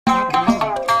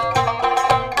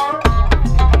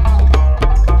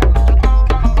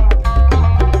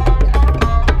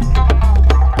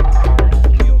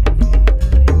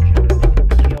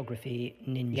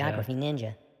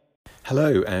Ninja.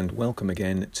 Hello and welcome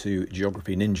again to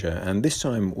Geography Ninja, and this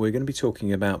time we're going to be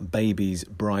talking about babies,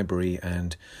 bribery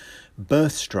and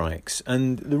birth strikes.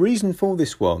 And the reason for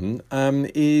this one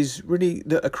is really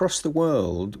that across the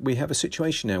world we have a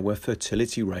situation now where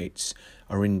fertility rates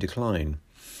are in decline.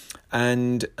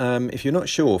 And if you're not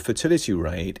sure, fertility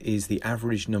rate is the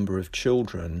average number of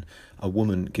children a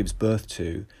woman gives birth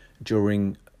to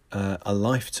during a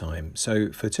lifetime.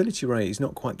 So fertility rate is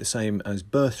not quite the same as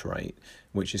birth rate,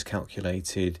 which is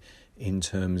calculated in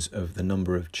terms of the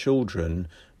number of children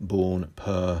born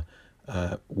per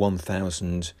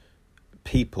 1,000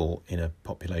 people in a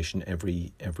population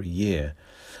every year.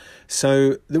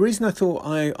 So the reason I thought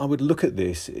I would look at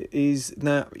this is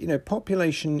that,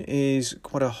 population is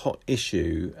quite a hot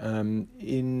issue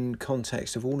in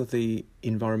context of all of the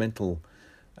environmental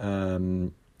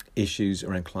issues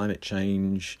around climate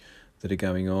change that are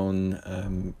going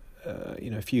on.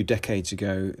 A few decades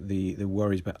ago, the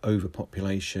worries about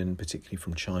overpopulation, particularly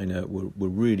from China, were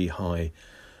really high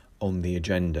on the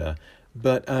agenda.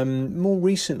 But more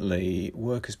recently,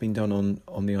 work has been done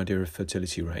on the idea of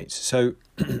fertility rates. So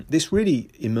this really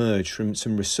emerged from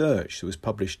some research that was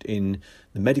published in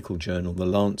the medical journal, The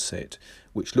Lancet,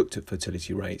 which looked at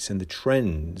fertility rates and the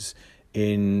trends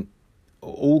in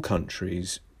all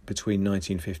countries between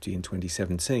 1950 and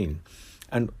 2017.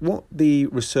 And what the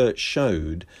research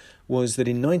showed was that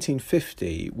in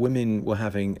 1950, women were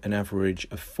having an average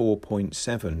of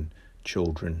 4.7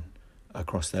 children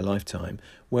across their lifetime,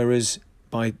 whereas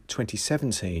by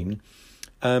 2017,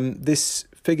 this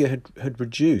figure had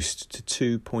reduced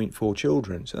to 2.4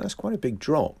 children. So that's quite a big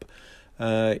drop.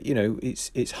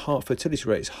 It's fertility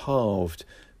rate is halved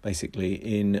basically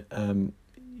in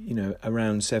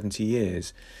around 70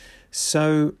 years.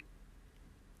 So,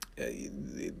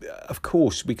 of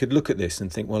course, we could look at this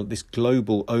and think, well, this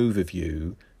global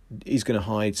overview is going to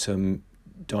hide some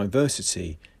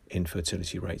diversity in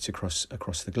fertility rates across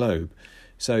the globe.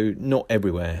 So not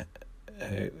everywhere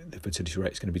the fertility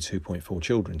rate is going to be 2.4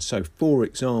 children. So, for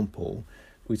example,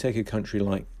 if we take a country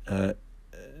like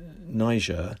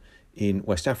Niger in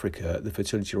West Africa, the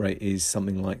fertility rate is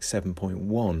something like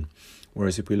 7.1.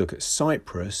 Whereas if we look at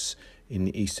Cyprus in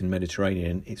the Eastern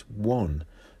Mediterranean, it's 1.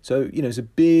 So, there's a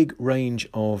big range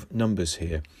of numbers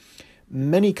here.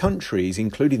 Many countries,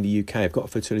 including the UK, have got a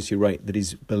fertility rate that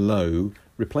is below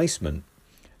replacement.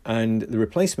 And the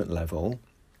replacement level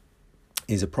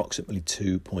is approximately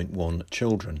 2.1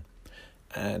 children.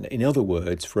 And in other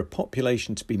words, for a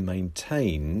population to be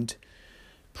maintained,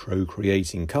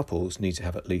 procreating couples need to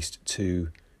have at least 2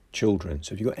 children.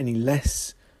 So if you've got any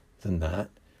less than that,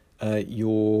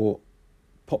 your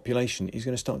population is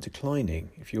going to start declining.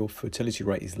 If your fertility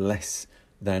rate is less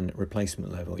than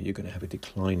replacement level, you're going to have a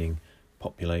declining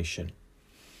population,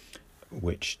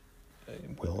 which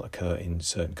will occur in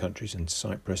certain countries, and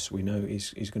Cyprus, we know,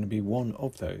 is going to be one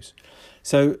of those.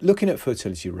 So looking at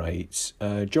fertility rates,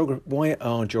 why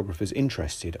are geographers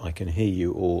interested? I can hear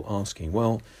you all asking.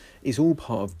 Well, it's all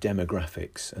part of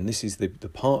demographics, and this is the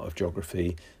part of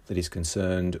geography that is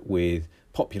concerned with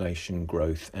population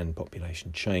growth and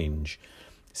population change.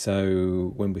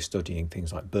 So when we're studying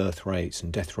things like birth rates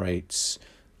and death rates,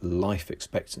 life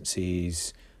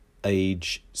expectancies,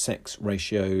 age, sex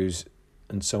ratios,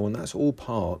 and so on, that's all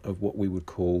part of what we would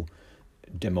call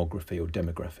demography or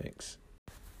demographics.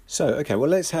 So, well,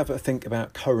 let's have a think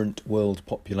about current world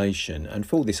population. And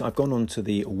for this, I've gone on to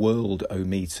the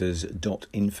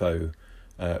worldometers.info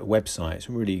website.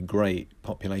 Some really great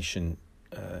population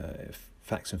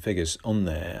facts and figures on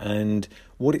there. And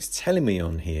what it's telling me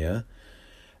on here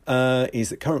is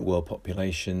that current world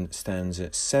population stands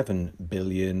at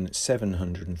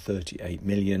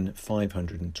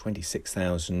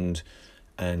 7,738,526,027.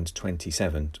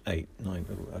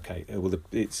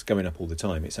 It's going up all the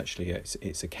time. It's actually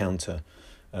it's a counter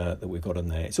that we've got on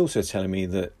there. It's also telling me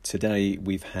that today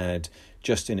we've had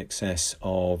just in excess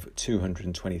of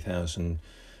 220,000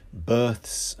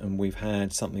 births, and we've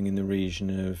had something in the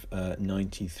region of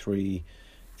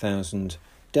 93,000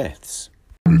 deaths.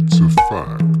 It's a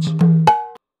fact.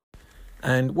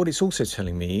 And what it's also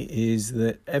telling me is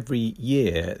that every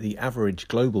year the average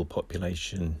global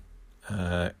population,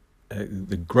 the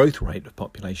growth rate of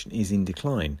population is in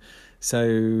decline.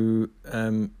 So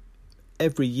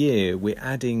every year we're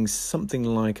adding something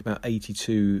like about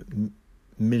 82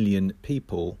 million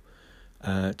people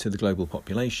to the global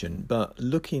population. But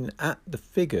looking at the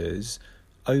figures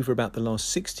over about the last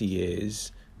 60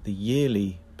 years, the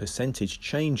yearly percentage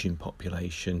change in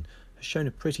population has shown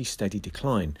a pretty steady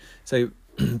decline. So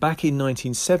back in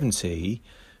 1970,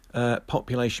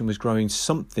 population was growing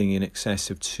something in excess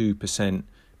of 2%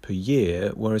 per per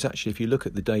year, whereas actually if you look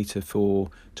at the data for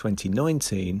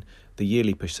 2019, the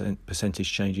yearly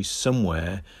percentage change is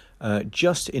somewhere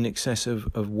just in excess of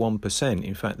 1%.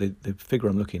 In fact, the figure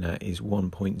I'm looking at is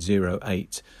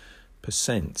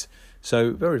 1.08%.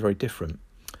 So very, very different.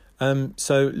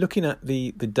 So looking at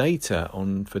the data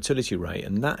on fertility rate,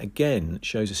 and that again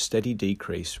shows a steady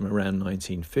decrease from around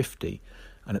 1950.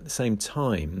 And at the same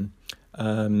time,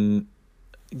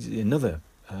 another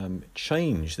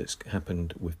change that's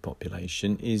happened with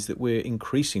population is that we're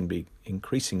increasingly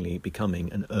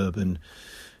becoming an urban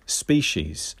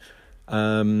species.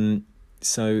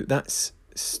 So that's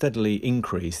steadily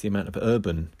increased the amount of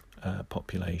urban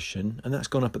population, and that's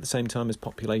gone up at the same time as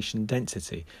population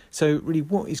density. So really,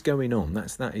 what is going on?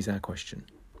 That is our question.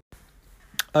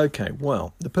 Okay,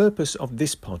 well, the purpose of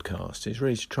this podcast is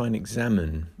really to try and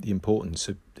examine the importance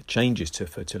of the changes to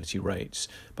fertility rates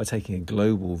by taking a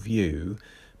global view,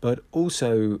 but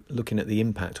also looking at the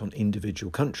impact on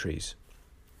individual countries.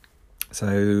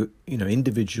 So,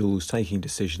 individuals taking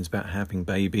decisions about having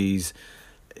babies,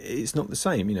 it's not the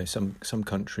same. Some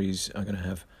countries are going to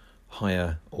have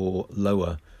higher or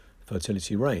lower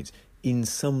fertility rates. In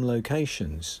some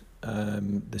locations,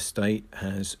 the state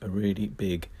has a really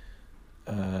big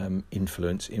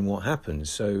influence in what happens.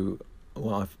 So,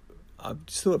 I've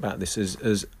just thought about this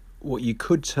as what you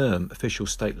could term official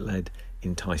state-led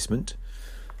enticement,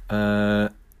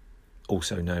 also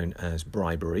known as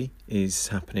bribery, is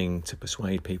happening to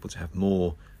persuade people to have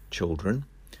more children.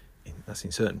 That's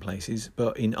in certain places,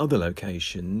 but in other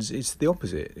locations, it's the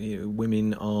opposite.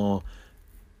 Women are,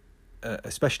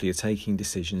 especially, are taking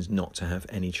decisions not to have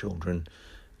any children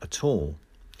at all.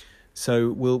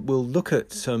 So we'll look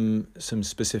at some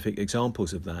specific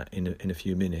examples of that in a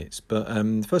few minutes. But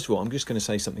first of all, I'm just going to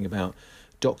say something about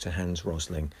Dr. Hans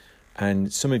Rosling,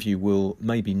 and some of you will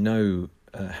maybe know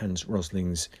Hans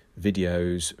Rosling's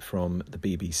videos from the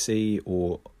BBC,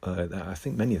 or I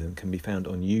think many of them can be found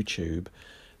on YouTube.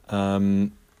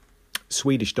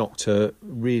 Swedish doctor,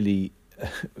 really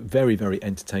very, very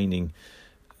entertaining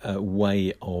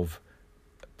way of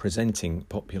presenting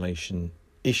population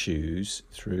issues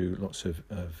through lots of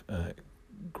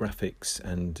graphics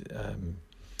and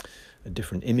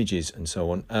different images and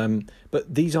so on.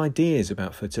 But these ideas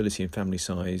about fertility and family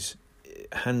size,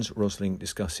 Hans Rosling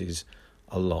discusses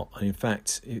a lot. And in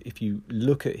fact, if you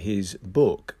look at his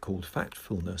book called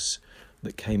Factfulness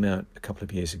that came out a couple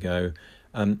of years ago,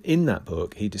 in that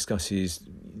book he discusses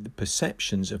the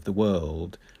perceptions of the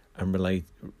world and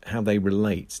how they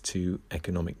relate to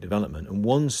economic development. And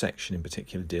one section in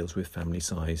particular deals with family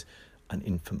size and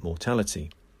infant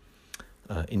mortality.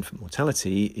 Infant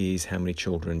mortality is how many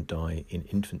children die in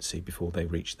infancy before they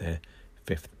reach their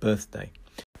 5th birthday.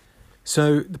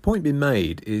 So the point being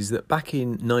made is that back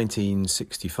in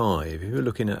 1965, if you were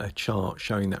looking at a chart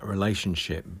showing that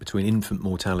relationship between infant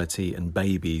mortality and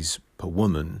babies per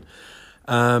woman,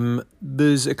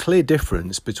 there's a clear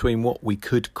difference between what we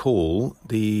could call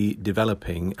the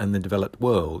developing and the developed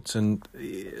worlds. And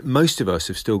most of us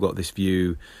have still got this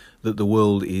view that the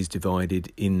world is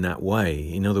divided in that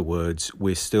way. In other words,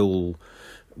 we're 50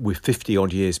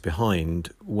 odd years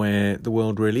behind where the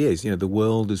world really is. The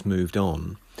world has moved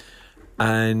on.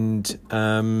 And,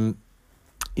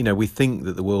 we think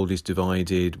that the world is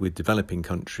divided, with developing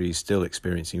countries still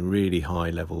experiencing really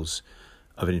high levels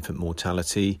of infant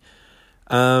mortality.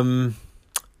 And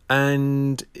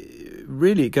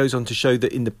really it goes on to show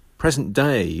that in the present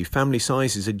day, family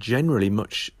sizes are generally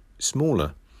much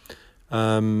smaller.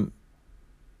 Child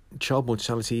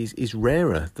mortality is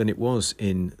rarer than it was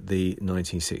in the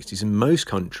 1960s. And most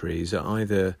countries are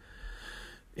either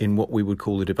in what we would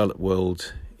call the developed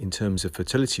world in terms of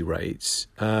fertility rates.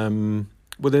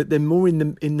 They're more in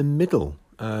the middle.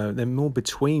 They're more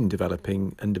between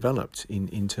developing and developed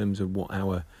in terms of what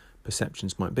our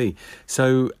perceptions might be.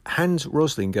 So Hans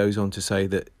Rosling goes on to say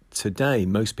that today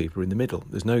most people are in the middle.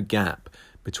 There's no gap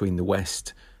between the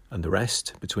West and the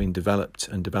rest, between developed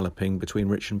and developing, between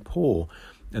rich and poor,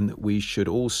 and that we should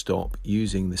all stop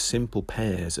using the simple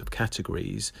pairs of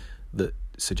categories that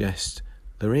suggest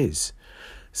there is.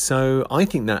 So I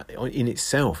think that in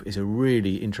itself is a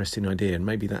really interesting idea, and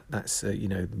maybe that's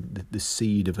the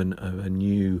seed of a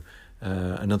new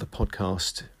another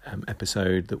podcast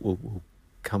episode that will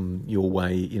come your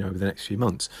way over the next few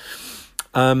months.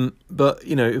 But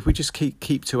if we just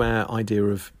keep to our idea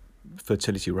of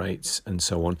fertility rates and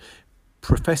so on,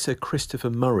 Professor Christopher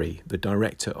Murray, the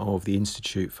director of the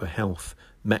Institute for Health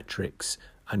Metrics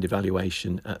and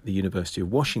Evaluation at the University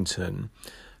of Washington,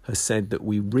 has said that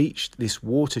we reached this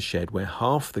watershed where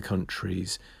half the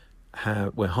countries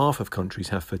where half of countries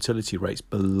have fertility rates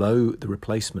below the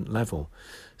replacement level.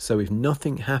 So if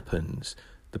nothing happens,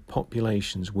 the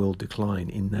populations will decline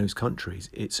in those countries.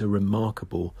 It's a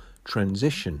remarkable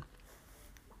transition.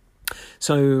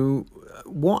 So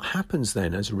what happens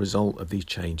then as a result of these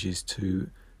changes to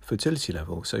fertility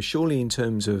level? So surely in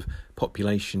terms of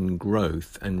population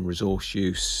growth and resource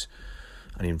use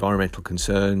and environmental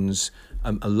concerns,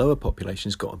 a lower population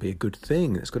has got to be a good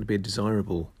thing. It's got to be a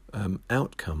desirable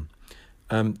outcome.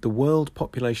 The world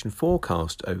population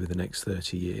forecast over the next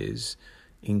 30 years,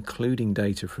 including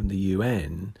data from the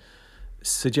UN,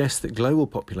 suggests that global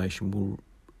population will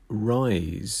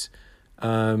rise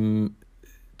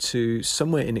to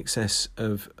somewhere in excess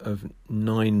of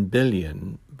 9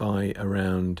 billion by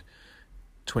around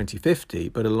 2050.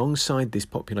 But alongside this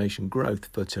population growth,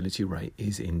 fertility rate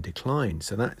is in decline.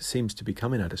 So that seems to be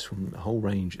coming at us from a whole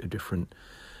range of different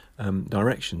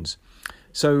directions.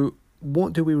 So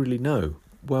what do we really know?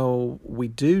 Well, we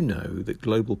do know that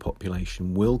global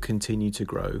population will continue to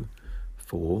grow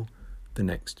for the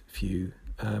next few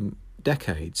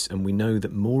decades. And we know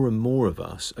that more and more of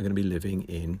us are going to be living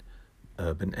in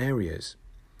urban areas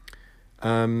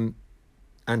and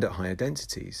at higher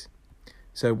densities.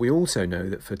 So we also know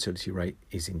that fertility rate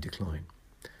is in decline.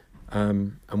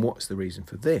 And what's the reason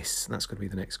for this? That's going to be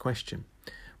the next question.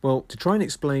 Well, to try and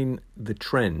explain the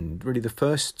trend, really the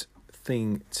first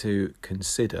thing to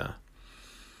consider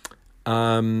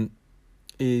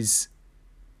is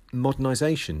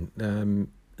modernisation,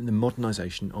 the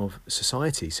modernisation of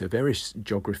society. So various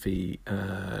geography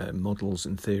models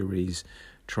and theories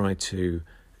try to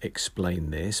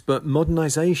explain this, but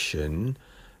modernisation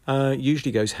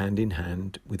usually goes hand in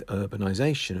hand with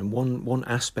urbanisation. And one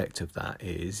aspect of that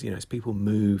is, as people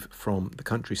move from the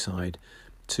countryside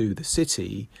to the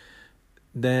city,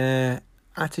 their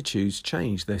attitudes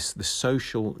change. The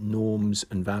social norms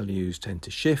and values tend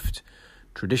to shift.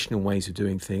 Traditional ways of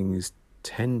doing things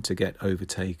tend to get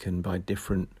overtaken by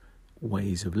different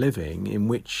ways of living, in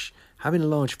which having a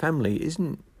large family is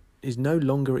no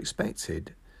longer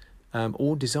expected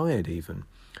or desired even.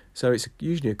 So it's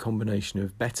usually a combination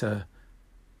of better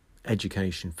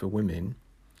education for women,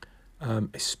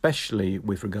 especially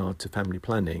with regard to family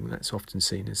planning. That's often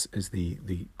seen as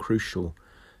the crucial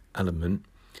element,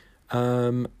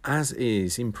 as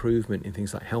is improvement in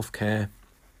things like healthcare,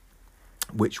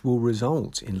 which will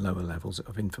result in lower levels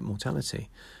of infant mortality.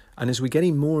 And as we're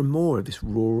getting more and more of this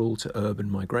rural to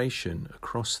urban migration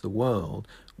across the world,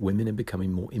 women are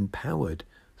becoming more empowered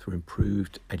through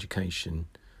improved education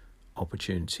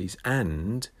opportunities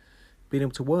and being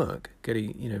able to work,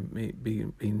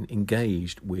 being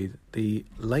engaged with the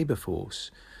labour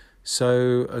force.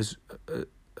 So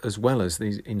as well as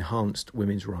these enhanced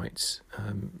women's rights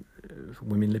for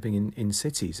women living in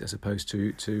cities as opposed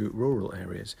to rural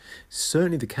areas.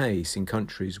 Certainly the case in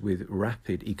countries with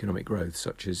rapid economic growth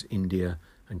such as India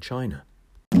and China.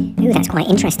 Ooh, that's quite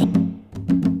interesting.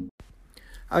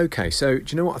 Okay, so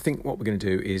do you know what I think what we're going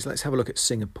to do is let's have a look at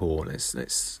Singapore.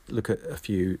 Let's look at a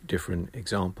few different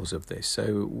examples of this.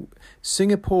 So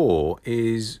Singapore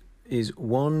is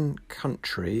one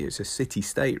country, it's a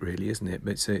city-state really, isn't it?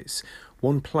 But it's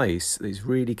one place that is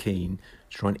really keen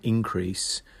to try and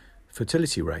increase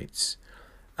fertility rates.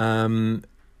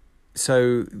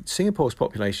 So Singapore's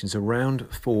population is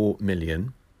around 4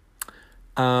 million.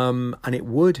 And it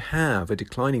would have a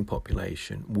declining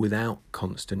population without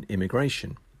constant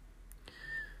immigration.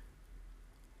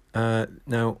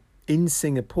 Now, in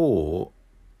Singapore,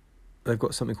 they've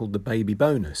got something called the baby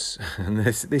bonus, and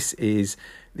this is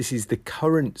the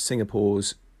current Singapore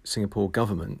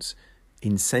government's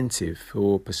incentive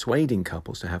for persuading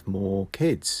couples to have more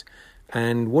kids.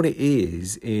 And what it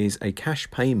is a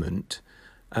cash payment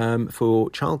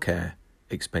for childcare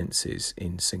expenses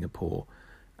in Singapore.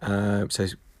 So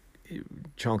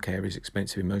childcare is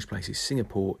expensive in most places,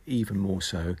 Singapore even more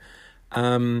so.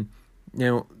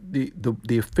 Now,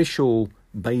 the official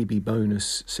Baby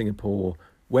Bonus Singapore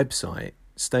website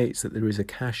states that there is a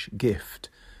cash gift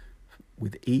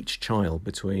with each child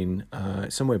between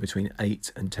somewhere between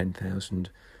 $8,000 and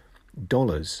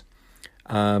 $10,000.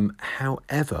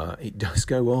 However, it does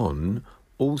go on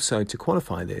also to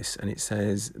qualify this, and it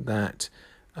says that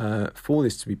for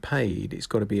this to be paid, it's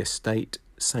got to be a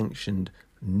state-sanctioned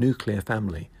nuclear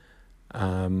family,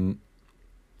 and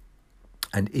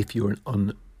if you're an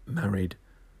unmarried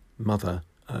mother,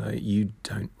 you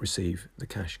don't receive the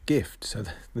cash gift. So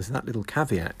there's that little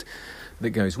caveat that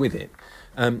goes with it.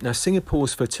 Now,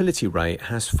 Singapore's fertility rate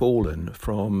has fallen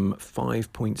from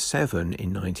 5.7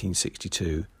 in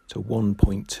 1962 to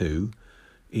 1.2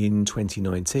 in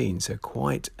 2019, so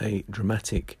quite a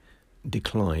dramatic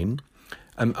decline.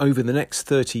 Over the next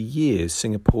 30 years,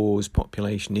 Singapore's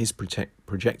population is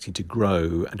projected to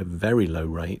grow at a very low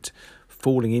rate,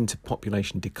 falling into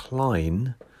population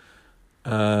decline.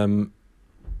 Over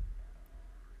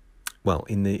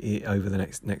the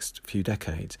next few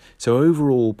decades. So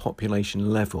overall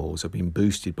population levels have been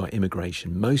boosted by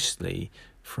immigration, mostly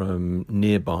from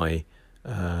nearby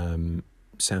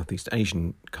Southeast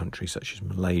Asian countries such as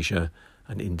Malaysia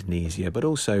and Indonesia, but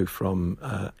also from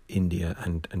India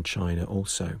and China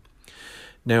also.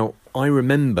 Now, I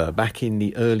remember back in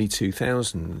the early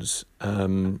 2000s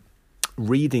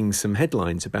reading some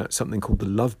headlines about something called the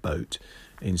Love Boat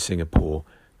in Singapore.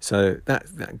 So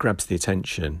that grabs the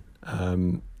attention.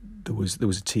 There was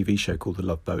a TV show called The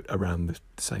Love Boat around the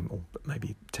same, or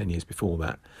maybe 10 years before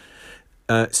that.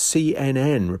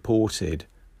 CNN reported,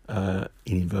 in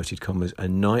inverted commas, a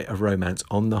night of romance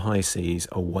on the high seas,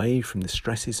 away from the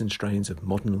stresses and strains of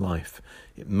modern life.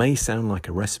 It may sound like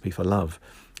a recipe for love.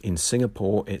 In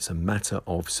Singapore, it's a matter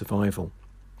of survival.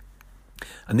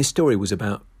 And this story was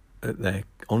about their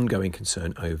ongoing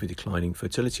concern over declining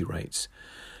fertility rates.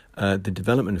 The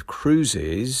development of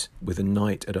cruises with a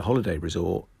night at a holiday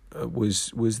resort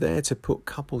was there to put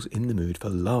couples in the mood for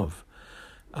love.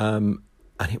 And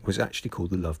it was actually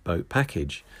called the Love Boat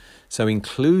Package. So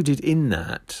included in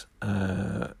that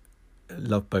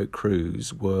Love Boat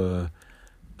cruise were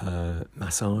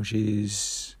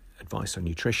massages, advice on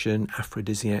nutrition,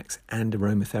 aphrodisiacs and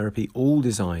aromatherapy, all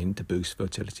designed to boost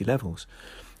fertility levels.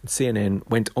 And CNN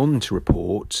went on to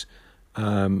report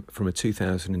from a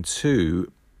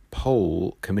 2002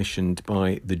 poll commissioned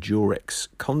by the Durex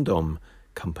condom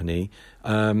company.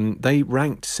 They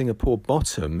ranked Singapore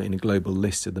bottom in a global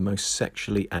list of the most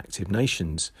sexually active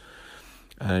nations.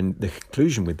 And the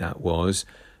conclusion with that was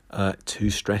too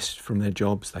stressed from their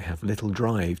jobs, they have little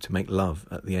drive to make love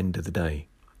at the end of the day.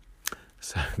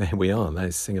 So there we are,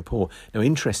 there's Singapore. Now,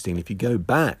 interestingly, if you go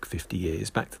back 50 years,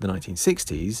 back to the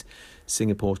 1960s,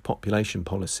 Singapore's population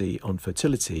policy on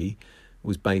fertility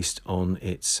was based on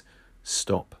its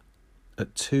Stop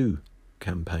at 2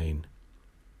 campaign.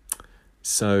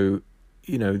 So,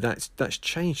 that's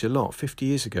changed a lot. 50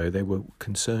 years ago, they were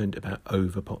concerned about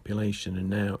overpopulation,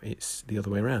 and now it's the other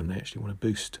way around. They actually want to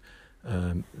boost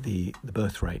the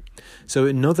birth rate. So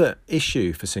another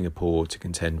issue for Singapore to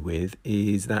contend with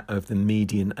is that of the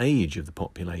median age of the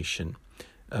population,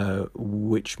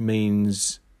 which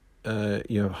means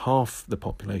half the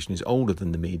population is older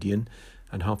than the median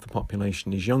and half the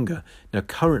population is younger. Now,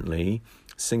 currently,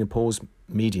 Singapore's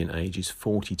median age is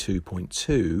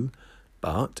 42.2,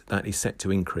 but that is set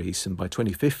to increase, and by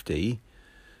 2050,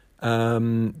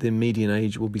 the median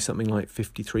age will be something like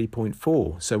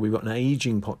 53.4. So we've got an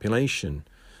ageing population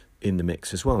in the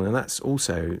mix as well. And that's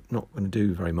also not going to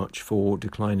do very much for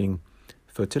declining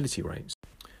fertility rates.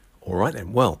 All right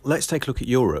then, well, let's take a look at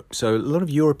Europe. So a lot of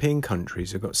European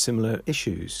countries have got similar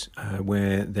issues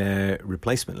where their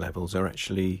replacement levels are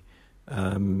actually,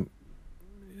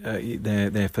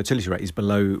 their fertility rate is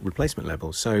below replacement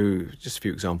levels. So just a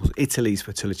few examples. Italy's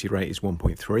fertility rate is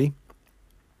 1.3.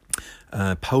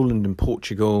 Poland and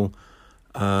Portugal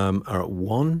are at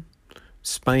 1.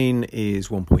 Spain is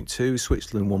 1.2,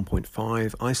 Switzerland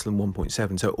 1.5, Iceland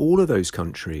 1.7. So all of those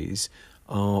countries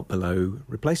are below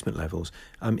replacement levels.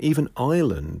 Even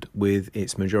Ireland, with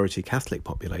its majority Catholic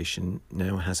population,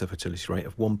 now has a fertility rate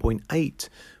of 1.8,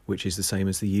 which is the same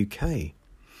as the UK.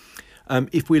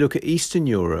 If we look at Eastern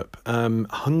Europe,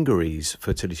 Hungary's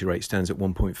fertility rate stands at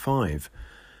 1.5.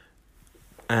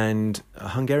 And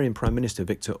Hungarian Prime Minister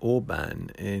Viktor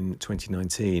Orban in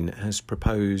 2019 has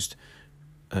proposed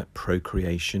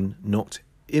procreation, not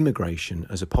immigration,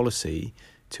 as a policy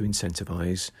to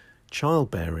incentivise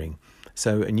childbearing.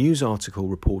 So a news article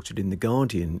reported in the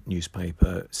Guardian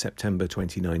newspaper September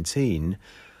 2019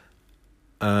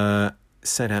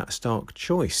 set out a stark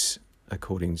choice,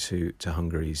 according to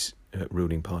Hungary's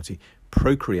ruling party: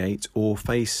 procreate or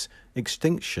face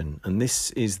extinction. And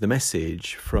this is the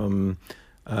message from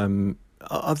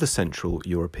other Central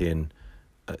European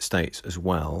states as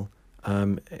well,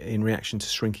 in reaction to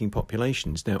shrinking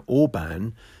populations. Now,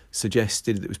 Orban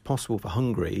suggested that it was possible for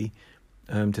Hungary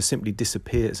to simply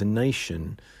disappear as a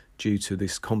nation due to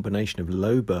this combination of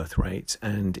low birth rates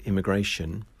and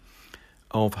immigration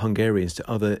of Hungarians to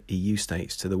other EU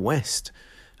states to the west.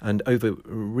 And over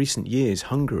recent years,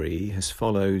 Hungary has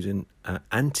followed an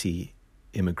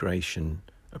anti-immigration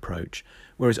approach,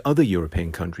 whereas other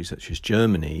European countries such as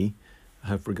Germany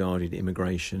have regarded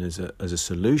immigration as a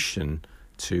solution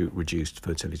to reduced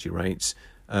fertility rates.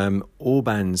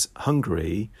 Orban's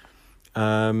Hungary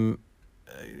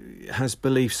has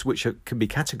beliefs which can be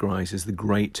categorised as the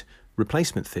Great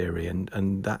replacement theory,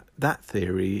 and that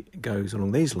theory goes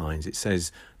along these lines. It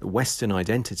says that Western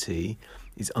identity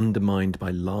is undermined by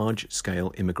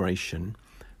large-scale immigration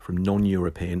from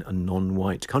non-European and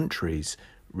non-white countries,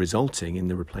 resulting in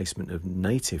the replacement of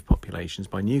native populations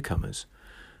by newcomers.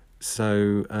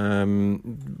 So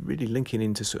really linking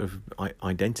into sort of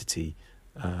identity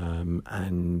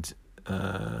and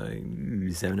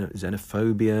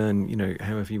xenophobia, and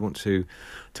however you want to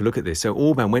look at this. So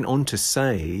Orban went on to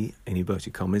say, in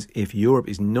inverted commas, if Europe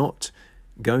is not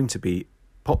going to be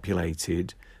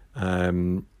populated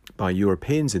by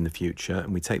Europeans in the future,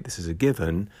 and we take this as a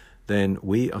given, then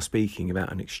we are speaking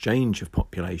about an exchange of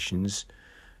populations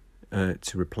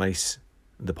to replace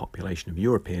the population of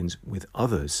Europeans with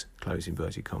others, close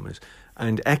inverted commas.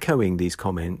 And echoing these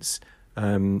comments,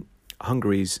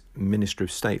 Hungary's Minister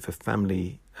of State for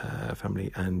Family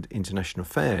and International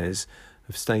Affairs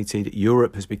have stated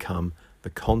Europe has become the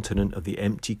continent of the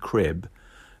empty crib,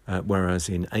 whereas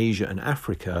in Asia and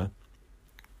Africa,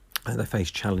 they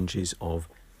face challenges of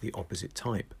the opposite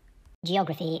type.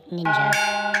 Geography Ninja.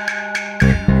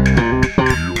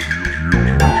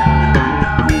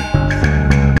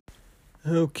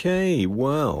 Okay,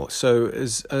 well, so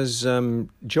as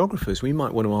geographers, we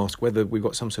might want to ask whether we've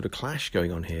got some sort of clash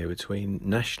going on here between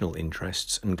national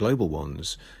interests and global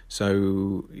ones.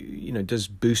 So, does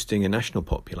boosting a national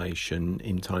population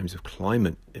in times of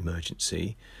climate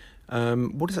emergency,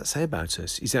 what does that say about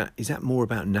us? Is that more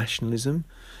about nationalism?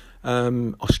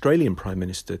 Australian Prime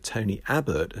Minister Tony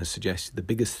Abbott has suggested the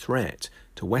biggest threat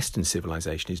to Western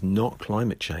civilization is not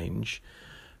climate change,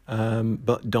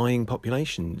 but dying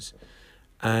populations.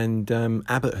 And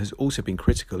Abbott has also been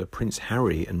critical of Prince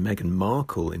Harry and Meghan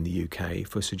Markle in the UK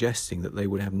for suggesting that they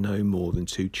would have no more than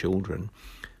 2 children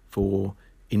for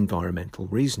environmental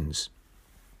reasons.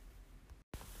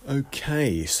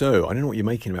 Okay, so I don't know what you're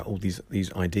making about all these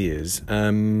ideas,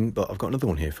 but I've got another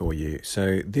one here for you.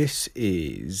 So this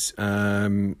is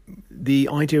the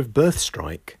idea of birth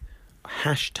strike,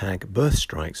 #birth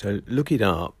strike. So look it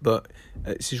up, but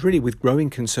this is really with growing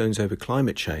concerns over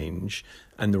climate change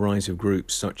and the rise of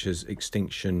groups such as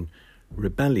Extinction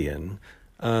Rebellion.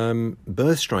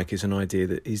 Birth strike is an idea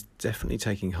that is definitely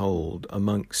taking hold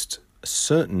amongst a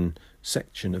certain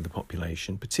section of the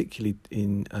population, particularly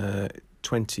in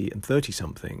 20 and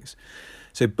 30-somethings.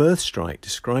 So birth strike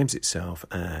describes itself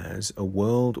as a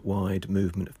worldwide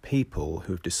movement of people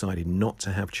who have decided not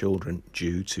to have children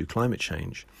due to climate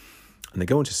change. And they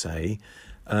go on to say,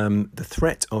 the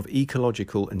threat of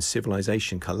ecological and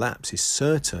civilization collapse is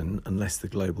certain unless the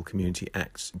global community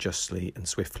acts justly and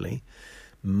swiftly.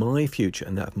 My future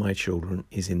and that of my children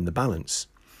is in the balance.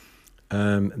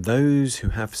 Those who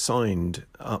have signed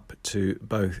up to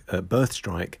both birth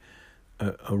strike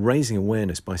are raising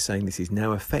awareness by saying this is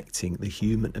now affecting the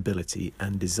human ability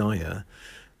and desire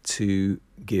to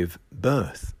give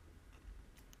birth.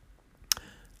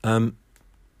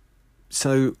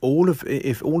 So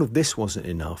if all of this wasn't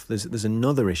enough, there's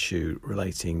another issue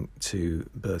relating to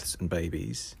births and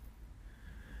babies,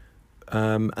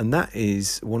 and that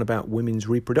is one about women's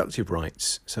reproductive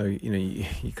rights. So you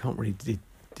can't really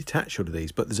detach all of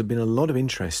these, but there's been a lot of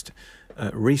interest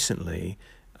recently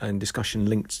and discussion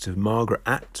linked to Margaret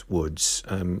Atwood's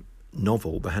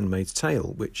novel *The Handmaid's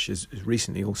Tale*, which has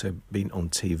recently also been on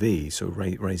TV, so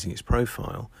raising its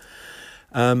profile.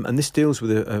 And this deals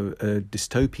with a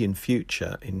dystopian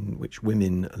future in which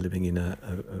women are living in a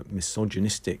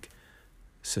misogynistic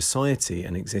society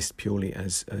and exist purely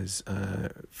as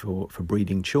for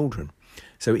breeding children.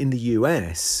 So in the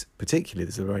US, particularly,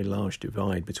 there's a very large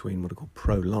divide between what are called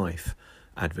pro-life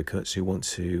advocates who want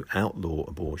to outlaw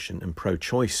abortion and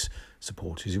pro-choice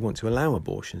supporters who want to allow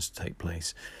abortions to take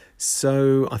place.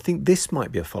 So I think this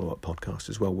might be a follow-up podcast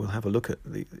as well. We'll have a look at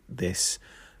this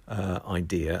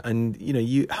idea, and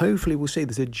you hopefully will see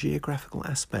there's a geographical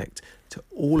aspect to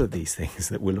all of these things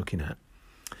that we're looking at.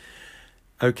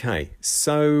 Okay,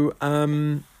 so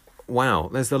wow,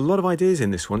 there's a lot of ideas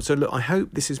in this one. So look, I hope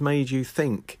this has made you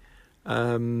think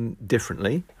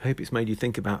differently. I hope it's made you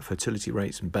think about fertility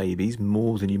rates and babies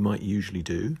more than you might usually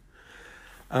do.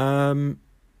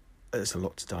 There's a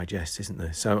lot to digest, isn't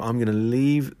there? So I'm going to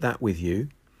leave that with you.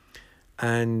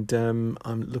 And I'm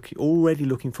already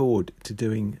looking forward to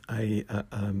doing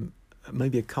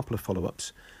maybe a couple of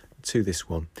follow-ups to this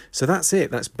one. So that's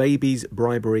it. That's babies,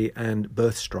 bribery, and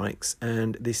birth strikes.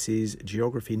 And this is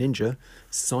Geography Ninja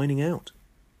signing out.